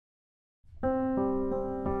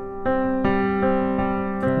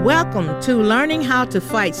Welcome to Learning How to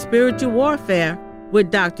Fight Spiritual Warfare with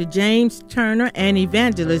Dr. James Turner and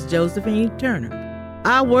Evangelist Josephine Turner.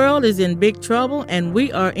 Our world is in big trouble and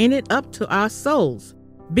we are in it up to our souls.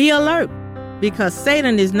 Be alert because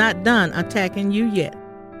Satan is not done attacking you yet.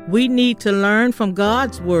 We need to learn from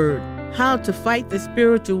God's Word how to fight the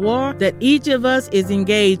spiritual war that each of us is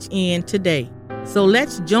engaged in today. So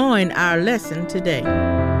let's join our lesson today.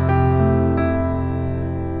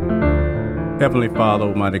 Heavenly Father,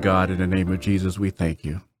 Almighty God, in the name of Jesus, we thank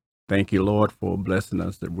you. Thank you, Lord, for blessing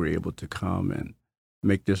us that we're able to come and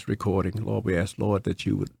make this recording. Lord, we ask, Lord, that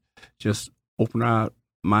you would just open our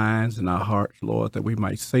minds and our hearts, Lord, that we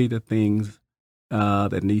might say the things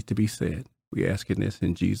that need to be said. We ask in this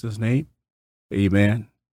in Jesus' name. Amen.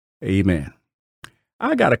 Amen.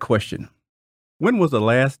 I got a question. When was the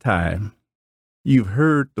last time you've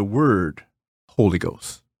heard the word Holy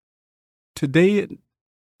Ghost? Today,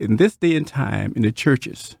 in this day and time in the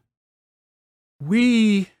churches,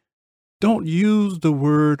 we don't use the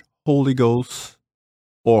word Holy Ghost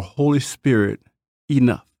or Holy Spirit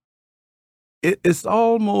enough. It's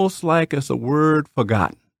almost like it's a word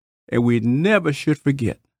forgotten, and we never should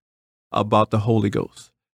forget about the Holy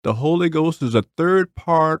Ghost. The Holy Ghost is a third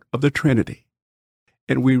part of the Trinity,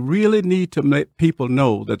 and we really need to let people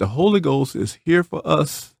know that the Holy Ghost is here for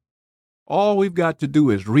us. All we've got to do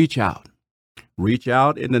is reach out. Reach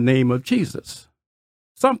out in the name of Jesus.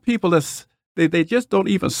 Some people, they just don't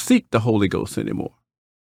even seek the Holy Ghost anymore.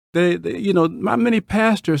 Many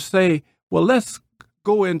pastors say, well, let's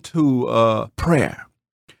go into prayer.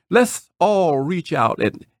 Let's all reach out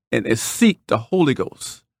and seek the Holy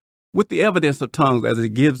Ghost with the evidence of tongues as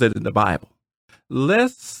it gives it in the Bible.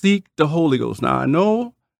 Let's seek the Holy Ghost. Now, I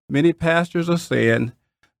know many pastors are saying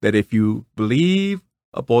that if you believe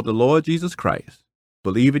upon the Lord Jesus Christ,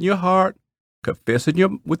 believe in your heart, confess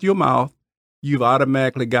with your mouth, you've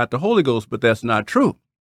automatically got the Holy Ghost, but that's not true.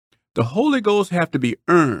 The Holy Ghost have to be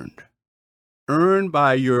earned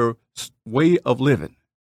by your way of living.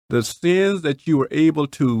 The sins that you were able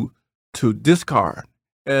to discard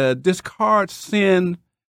sin.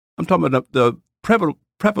 I'm talking about the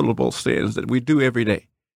preventable sins that we do every day.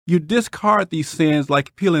 You discard these sins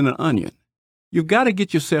like peeling an onion. You've got to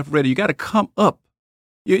get yourself ready. You got to come up.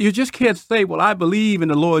 You just can't say, well, I believe in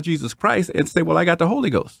the Lord Jesus Christ and say, well, I got the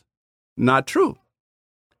Holy Ghost. Not true.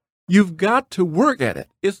 You've got to work at it.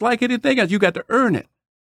 It's like anything else. You got to earn it.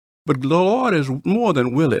 But the Lord is more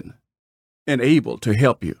than willing and able to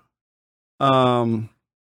help you. Fasting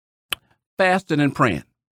and praying.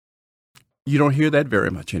 You don't hear that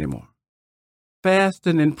very much anymore.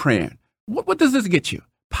 Fasting and praying. What does this get you?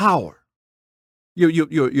 Power. You're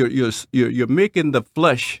making the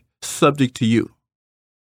flesh subject to you.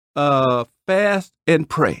 Fast and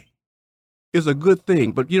pray is a good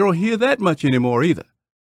thing, but you don't hear that much anymore either.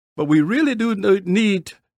 But we really do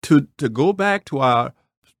need to go back to our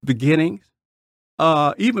beginnings,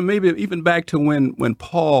 even back to when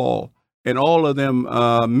Paul and all of them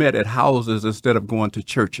met at houses instead of going to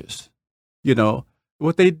churches. You know,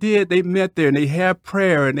 what they did, they met there and they have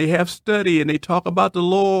prayer and they have study and they talk about the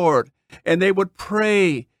Lord and they would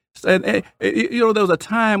pray. And there was a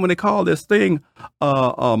time when they called this thing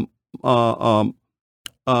the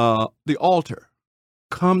altar.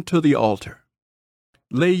 Come to the altar.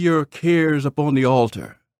 Lay your cares upon the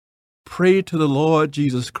altar. Pray to the Lord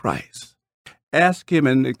Jesus Christ. Ask him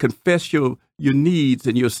and confess your needs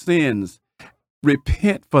and your sins.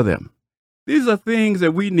 Repent for them. These are things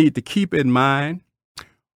that we need to keep in mind.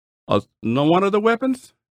 One of the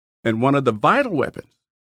weapons and one of the vital weapons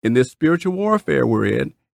in this spiritual warfare we're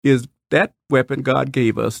in is that weapon God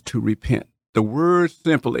gave us to repent. The word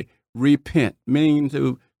simply, repent, meaning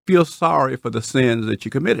to feel sorry for the sins that you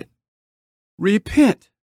committed. Repent.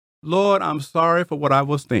 Lord, I'm sorry for what I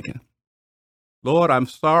was thinking. Lord, I'm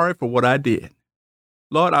sorry for what I did.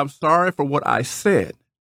 Lord, I'm sorry for what I said.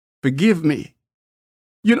 Forgive me.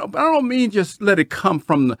 But I don't mean just let it come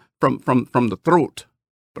from the throat.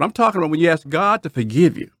 But I'm talking about when you ask God to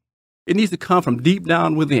forgive you, it needs to come from deep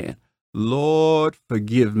down within. Lord,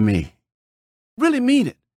 forgive me. Really mean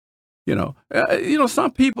it.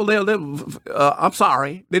 Some people, I'm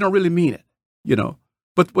sorry. They don't really mean it,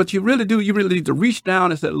 But what you really do, you really need to reach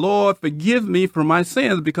down and say, Lord, forgive me for my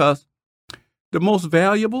sins, because the most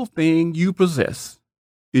valuable thing you possess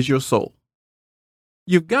is your soul.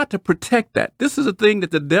 You've got to protect that. This is a thing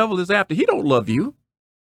that the devil is after. He don't love you.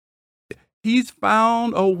 He's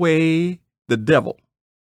found a way, the devil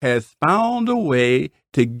has found a way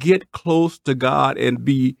to get close to God and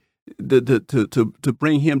be to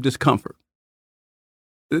bring him discomfort.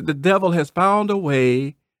 The devil has found a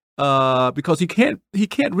way because he can't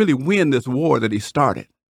really win this war that he started.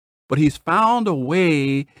 but he's found a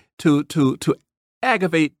way to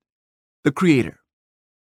aggravate the Creator.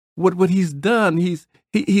 What he's done, he's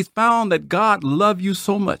found that God loves you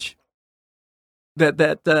so much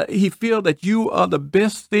that he feels that you are the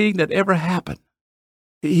best thing that ever happened.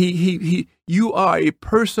 You are a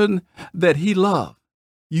person that he loved.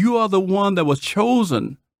 You are the one that was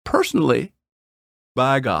chosen personally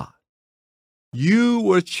by God. You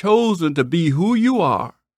were chosen to be who you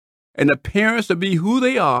are, and the parents to be who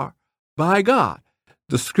they are by God.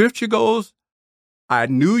 The scripture goes, I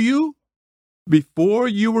knew you before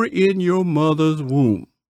you were in your mother's womb.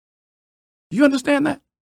 You understand that?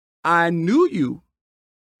 I knew you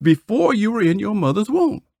before you were in your mother's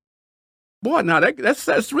womb. Boy, now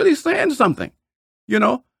that's really saying something, you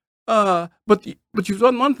know. But you've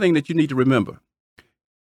done one thing that you need to remember.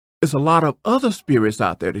 There's a lot of other spirits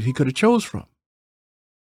out there that he could have chose from.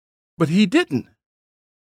 But he didn't.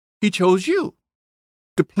 He chose you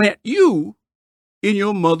to plant you in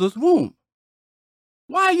your mother's womb.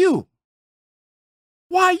 Why you?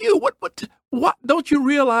 Why you? What? Don't you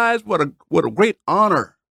realize what a great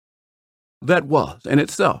honor that was in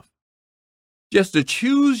itself? Just to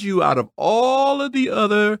choose you out of all of the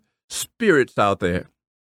other spirits out there,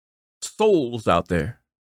 souls out there,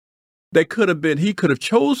 that he could have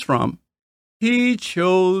chose from. He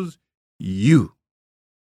chose you.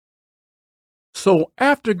 So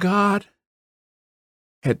after God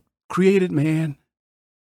had created man,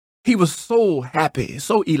 he was so happy,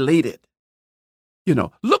 so elated. You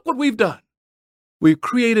know, look what we've done. We've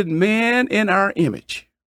created man in our image.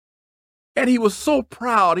 And he was so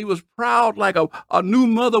proud. He was proud like a new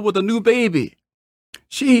mother with a new baby.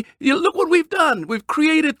 Look what we've done. We've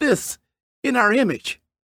created this in our image.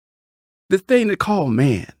 This thing they call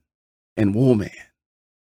man and woman.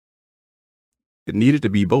 It needed to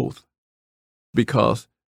be both, because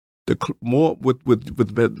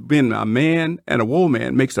with being a man and a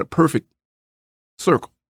woman makes a perfect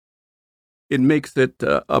circle. It makes it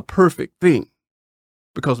a perfect thing,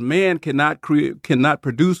 because man cannot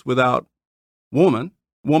produce without woman.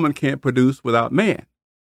 Woman can't produce without man.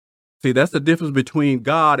 See, that's the difference between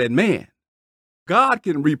God and man. God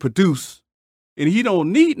can reproduce, and he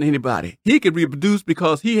don't need anybody. He can reproduce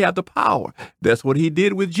because he had the power. That's what he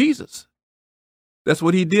did with Jesus. That's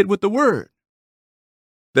what he did with the Word.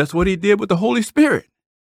 That's what he did with the Holy Spirit.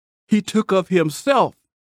 He took of himself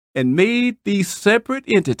and made these separate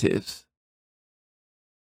entities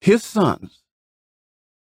his sons.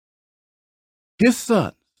 His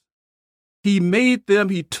sons. He made them,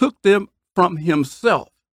 he took them from himself.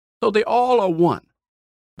 So they all are one.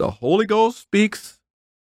 The Holy Ghost speaks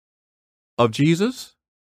of Jesus.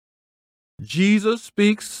 Jesus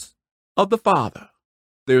speaks of the Father.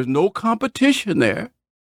 There's no competition there.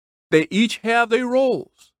 They each have their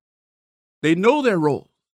roles. They know their roles,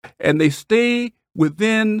 and they stay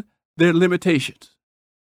within their limitations.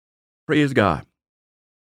 Praise God.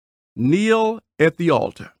 Kneel at the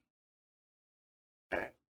altar.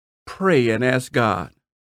 Pray and ask God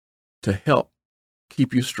to help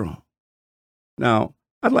keep you strong. Now,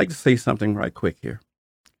 I'd like to say something right quick here.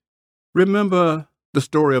 Remember the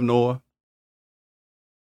story of Noah?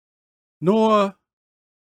 Noah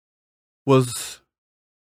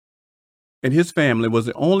and his family was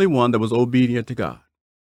the only one that was obedient to God.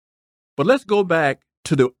 But let's go back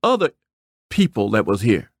to the other people that was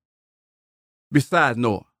here besides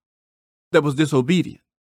Noah that was disobedient.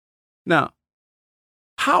 Now,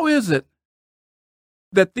 how is it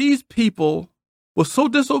that these people were so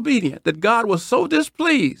disobedient, that God was so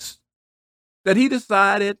displeased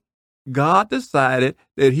that God decided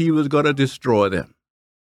that he was going to destroy them?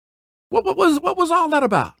 What was all that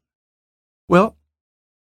about? Well,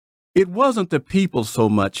 it wasn't the people so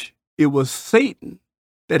much. It was Satan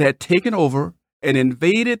that had taken over and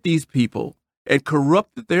invaded these people and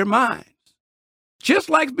corrupted their minds. Just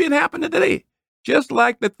like it's been happening today. Just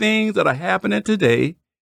like the things that are happening today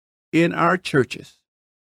in our churches.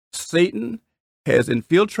 Satan has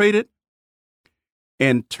infiltrated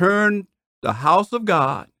and turned the house of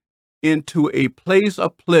God into a place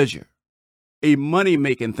of pleasure, a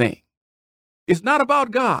money-making thing. It's not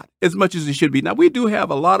about God as much as it should be. Now, we do have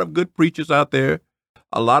a lot of good preachers out there,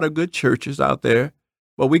 a lot of good churches out there,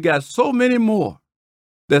 but we got so many more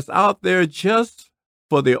that's out there just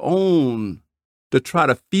for their own, to try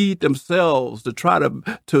to feed themselves, to try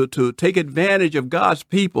to take advantage of God's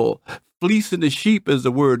people, fleecing the sheep, as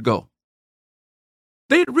the word go.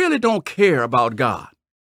 They really don't care about God.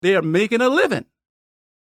 They are making a living.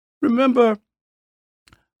 Remember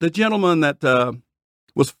the gentleman that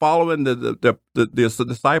was following the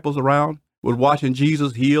disciples around, was watching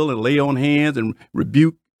Jesus heal and lay on hands and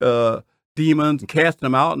rebuke demons and casting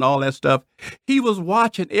them out and all that stuff. He was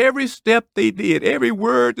watching every step they did, every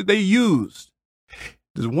word that they used.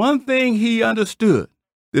 There's one thing he understood,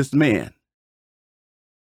 this man.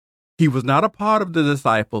 He was not a part of the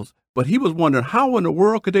disciples, but he was wondering how in the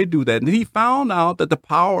world could they do that? And he found out that the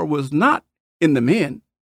power was not in the men.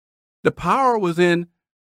 The power was in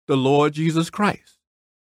the Lord Jesus Christ,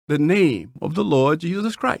 the name of the Lord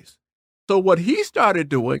Jesus Christ. So what he started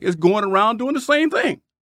doing is going around doing the same thing.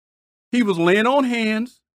 He was laying on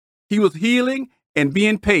hands. He was healing and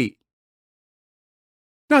being paid.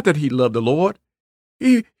 Not that he loved the Lord.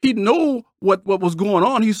 He knew what was going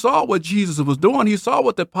on. He saw what Jesus was doing. He saw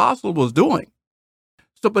what the apostle was doing.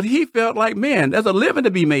 So, but he felt like, man, there's a living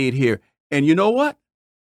to be made here. And you know what?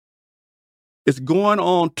 It's going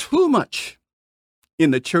on too much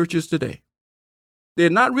in the churches today. They're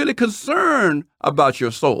not really concerned about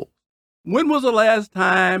your soul. When was the last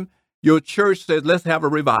time your church said, let's have a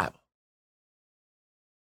revival?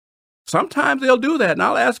 Sometimes they'll do that. And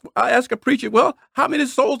I'll ask a preacher, well, how many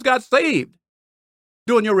souls got saved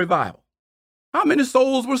during your revival? How many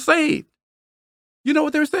souls were saved? You know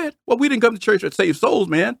what they said? Well, we didn't come to church to save souls,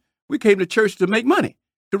 man. We came to church to make money,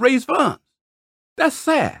 to raise funds. That's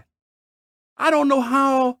sad. I don't know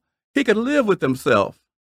how he could live with himself,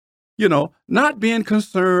 not being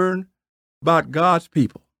concerned about God's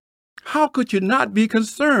people. How could you not be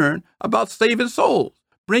concerned about saving souls,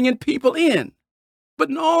 bringing people in? But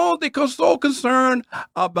no, they're so concerned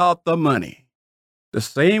about the money. The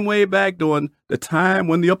same way back during the time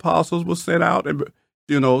when the apostles were sent out and,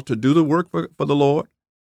 to do the work for the Lord.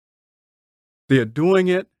 They're doing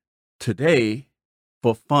it today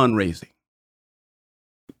for fundraising.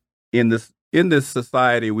 In this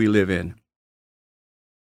society we live in,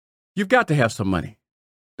 you've got to have some money.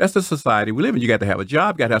 That's the society we live in. You got to have a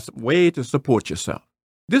job, got to have some way to support yourself.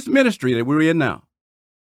 This ministry that we're in now,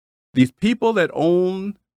 these people that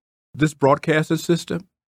own this broadcasting system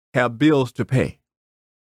have bills to pay.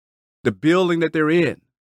 The building that they're in,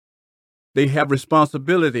 they have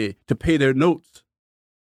responsibility to pay their notes,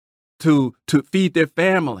 to feed their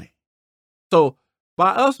family. So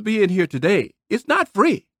by us being here today, it's not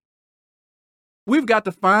free. We've got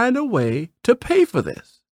to find a way to pay for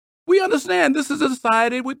this. We understand this is a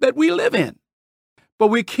society that we live in, but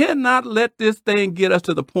we cannot let this thing get us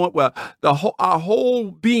to the point where our whole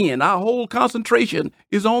being, our whole concentration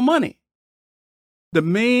is on money. The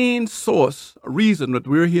main reason that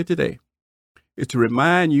we're here today is to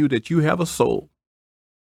remind you that you have a soul,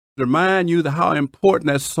 to remind you how important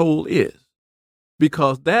that soul is,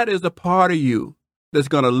 because that is the part of you that's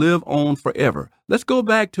going to live on forever. Let's go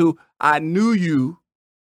back to, I knew you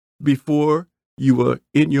before you were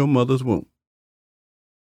in your mother's womb.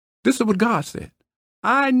 This is what God said.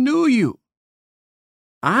 I knew you.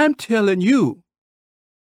 I'm telling you,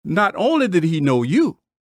 not only did he know you,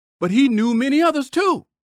 but he knew many others too.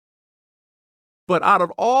 But out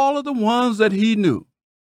of all of the ones that he knew,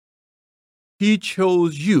 he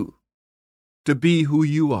chose you to be who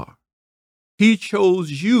you are. He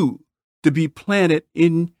chose you to be planted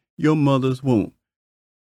in your mother's womb.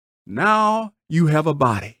 Now you have a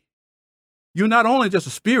body. You're not only just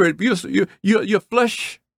a spirit, you're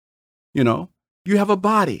flesh, you have a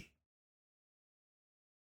body.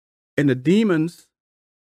 And the demons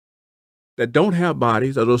that don't have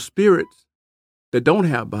bodies, or those spirits that don't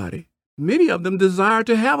have body, many of them desire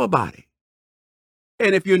to have a body.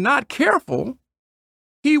 And if you're not careful,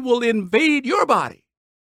 he will invade your body.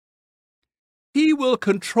 He will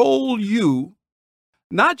control you,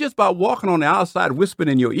 not just by walking on the outside whispering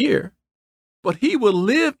in your ear, but he will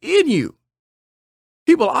live in you.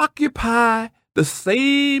 He will occupy the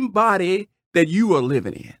same body that you are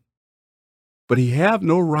living in. But he have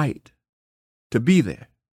no right to be there,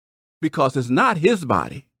 because it's not his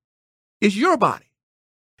body, it's your body.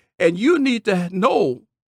 And you need to know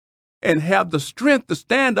and have the strength to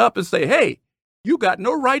stand up and say, hey, you got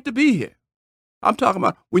no right to be here. I'm talking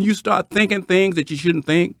about when you start thinking things that you shouldn't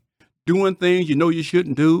think, doing things you know you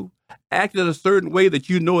shouldn't do, acting a certain way that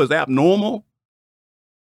you know is abnormal.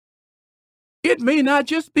 It may not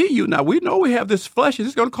just be you. Now, we know we have this flesh and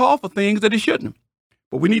it's going to call for things that it shouldn't.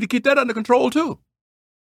 But we need to keep that under control too.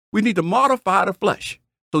 We need to modify the flesh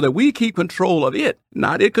so that we keep control of it,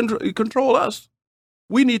 not it control us.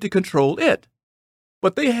 We need to control it.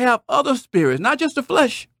 But they have other spirits, not just the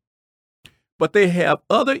flesh, but they have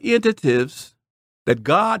other entities that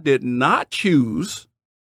God did not choose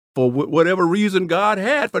for whatever reason God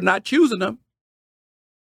had for not choosing them.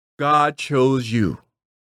 God chose you.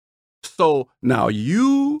 So now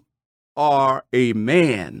you are a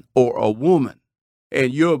man or a woman,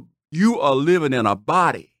 and you are living in a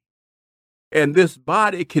body. and this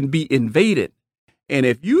body can be invaded. And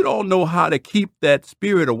if you don't know how to keep that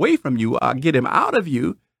spirit away from you or get him out of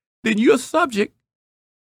you, then you're subject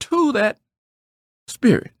to that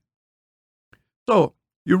spirit. So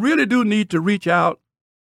you really do need to reach out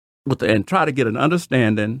and try to get an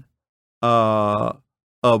understanding of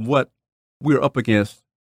what we're up against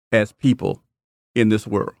as people in this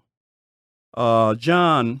world.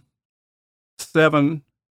 John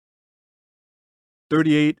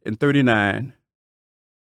 7:38 and 39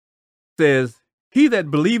 says, "He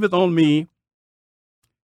that believeth on me,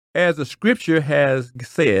 as the scripture has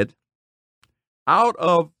said, out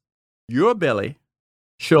of your belly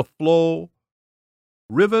shall flow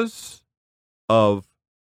rivers of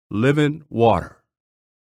living water."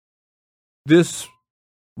 This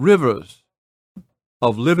rivers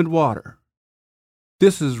of living water,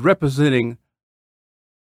 this is representing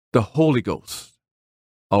the Holy Ghost,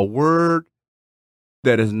 a word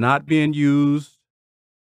that is not being used,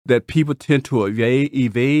 that people tend to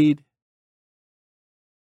evade.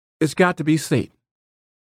 It's got to be Satan.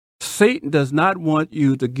 Satan does not want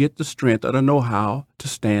you to get the strength or the know-how to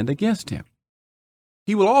stand against him.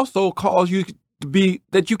 He will also cause you to be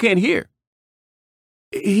that you can't hear.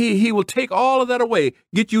 He will take all of that away,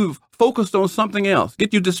 get you focused on something else,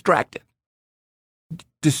 get you distracted.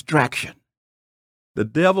 Distraction. The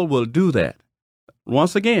devil will do that.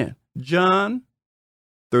 Once again, John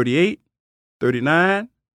 38, 39,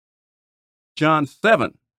 John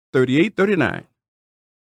 7, 38, 39.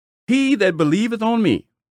 "He that believeth on me,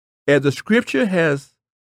 as the scripture has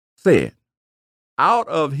said, out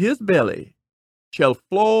of his belly shall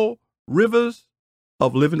flow rivers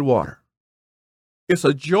of living water." It's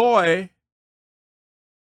a joy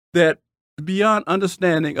that beyond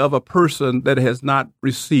understanding of a person that has not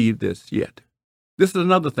received this yet. This is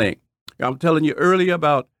another thing. I'm telling you earlier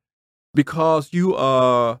about because you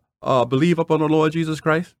believe upon the Lord Jesus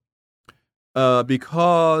Christ,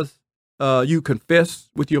 because you confess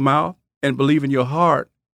with your mouth and believe in your heart,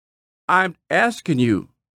 I'm asking you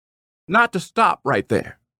not to stop right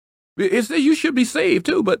there. You should be saved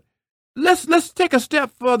too, but let's take a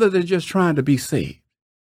step further than just trying to be saved.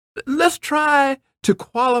 Let's try to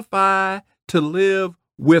qualify to live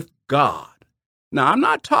with God. Now, I'm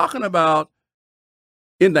not talking about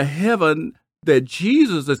in the heaven that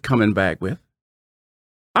Jesus is coming back with.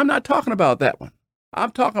 I'm not talking about that one.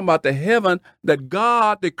 I'm talking about the heaven that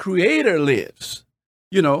God, the Creator, lives.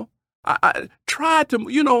 You know, I try to,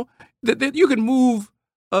 that you can move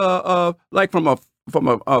like from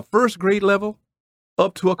a first grade level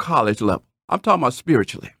up to a college level. I'm talking about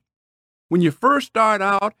spiritually. When you first start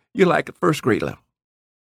out, you're like at first grade level.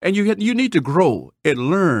 And you need to grow and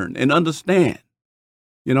learn and understand,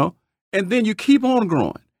 and then you keep on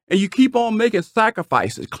growing and you keep on making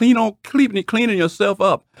sacrifices, cleaning yourself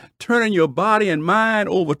up, turning your body and mind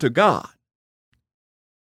over to God.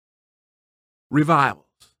 Revivals.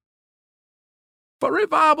 But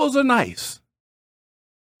revivals are nice.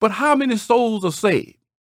 But how many souls are saved?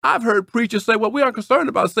 I've heard preachers say, well, we aren't concerned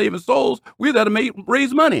about saving souls. We're there to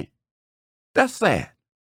raise money. That's sad.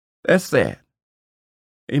 That's sad.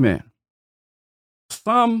 Amen.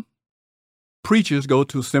 Some preachers go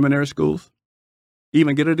to seminary schools,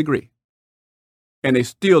 even get a degree, and they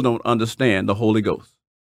still don't understand the Holy Ghost.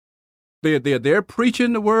 They're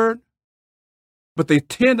preaching the word, but they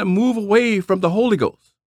tend to move away from the Holy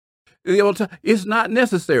Ghost. It's not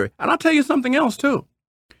necessary. And I'll tell you something else too.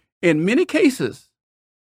 In many cases,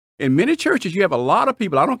 in many churches, you have a lot of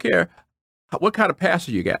people. I don't care what kind of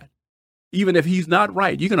pastor you got. Even if he's not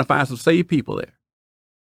right, you're going to find some saved people there.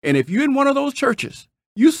 And if you're in one of those churches,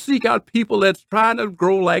 you seek out people that's trying to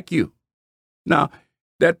grow like you. Now,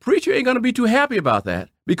 that preacher ain't going to be too happy about that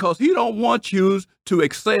because he don't want you to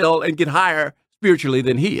excel and get higher spiritually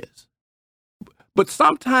than he is. But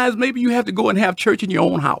sometimes maybe you have to go and have church in your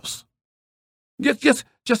own house.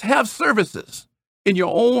 Just have services in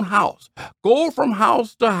your own house. Go from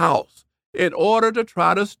house to house in order to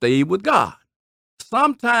try to stay with God.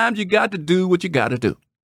 Sometimes you got to do what you got to do.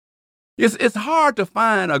 It's hard to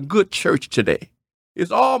find a good church today.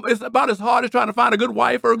 It's about as hard as trying to find a good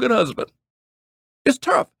wife or a good husband. It's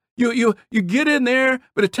tough. You get in there,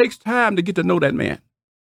 but it takes time to get to know that man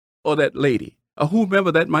or that lady or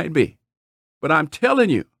whomever that might be. But I'm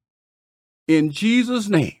telling you, in Jesus'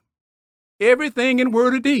 name, everything in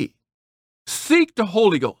word or deed, seek the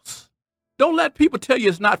Holy Ghost. Don't let people tell you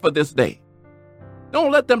it's not for this day.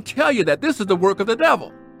 Don't let them tell you that this is the work of the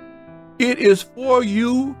devil. It is for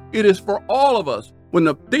you. It is for all of us. When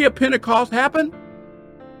the day of Pentecost happened,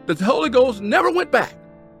 the Holy Ghost never went back.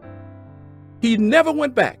 He never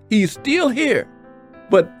went back. He's still here.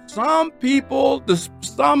 But some people,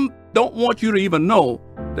 some don't want you to even know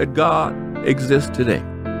that God exists today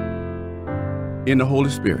in the Holy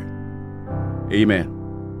Spirit. Amen.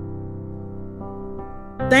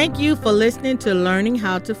 Thank you for listening to Learning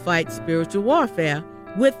How to Fight Spiritual Warfare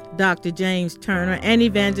with Dr. James Turner and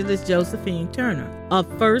Evangelist Josephine Turner of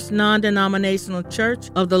First Non-Denominational Church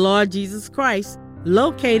of the Lord Jesus Christ,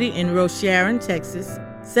 located in Rocheron, Texas,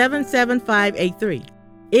 77583.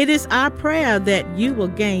 It is our prayer that you will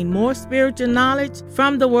gain more spiritual knowledge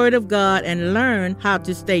from the Word of God and learn how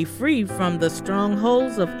to stay free from the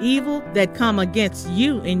strongholds of evil that come against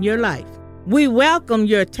you in your life. We welcome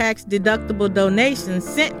your tax-deductible donations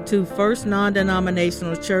sent to First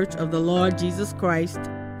Non-Denominational Church of the Lord Jesus Christ,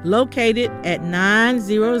 located at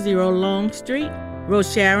 900 Long Street,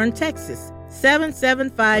 Rocheron, Texas,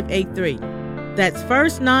 77583. That's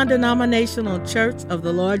First Non-Denominational Church of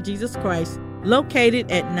the Lord Jesus Christ,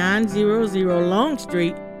 located at 900 Long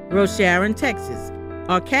Street, Rocheron, Texas.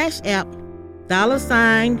 Or Cash App,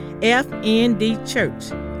 $FND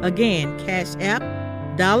Church. Again, Cash App,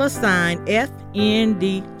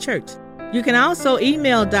 $FND Church. You can also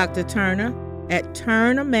email Dr. Turner at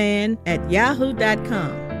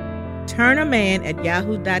turnerman@yahoo.com.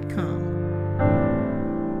 turnerman@yahoo.com.